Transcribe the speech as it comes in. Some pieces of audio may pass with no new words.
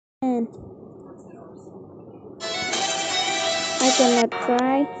And I cannot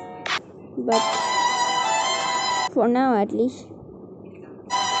cry, but for now at least,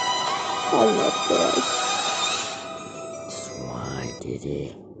 I'll not cry. Why did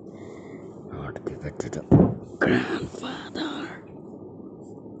he not give it to the grandfather?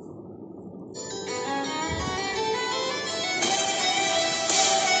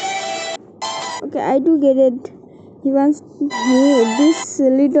 Okay, I do get it. He wants this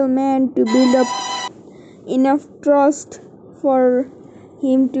little man to build up enough trust for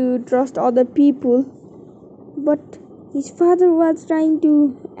him to trust other people, but his father was trying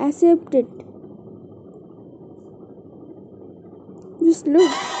to accept it. Just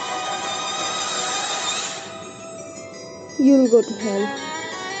look. You'll go to hell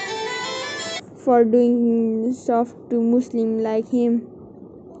for doing stuff to Muslim like him.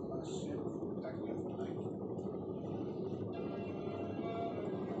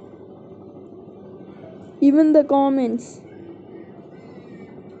 Even the comments.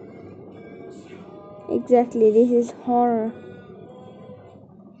 Exactly, this is horror.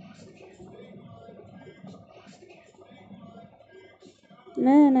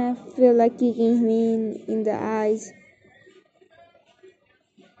 Man, I feel like kicking him in the eyes.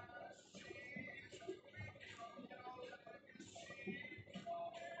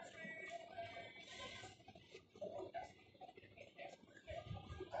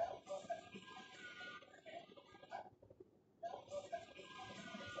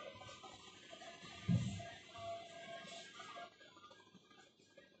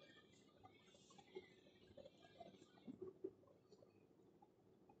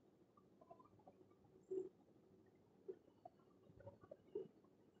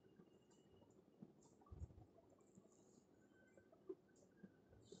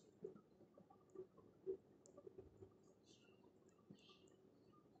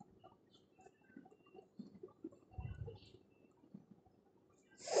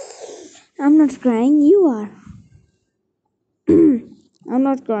 I'm not crying, you are. I'm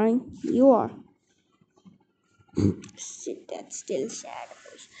not crying, you are. Shit, that's still sad.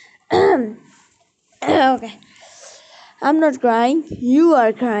 Okay. I'm not crying, you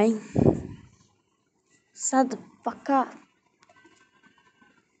are crying. Shut the fuck up.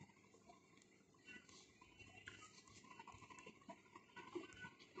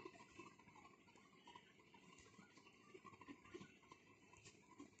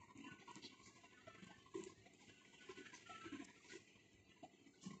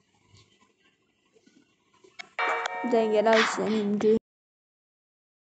 Dang it, I'll send him to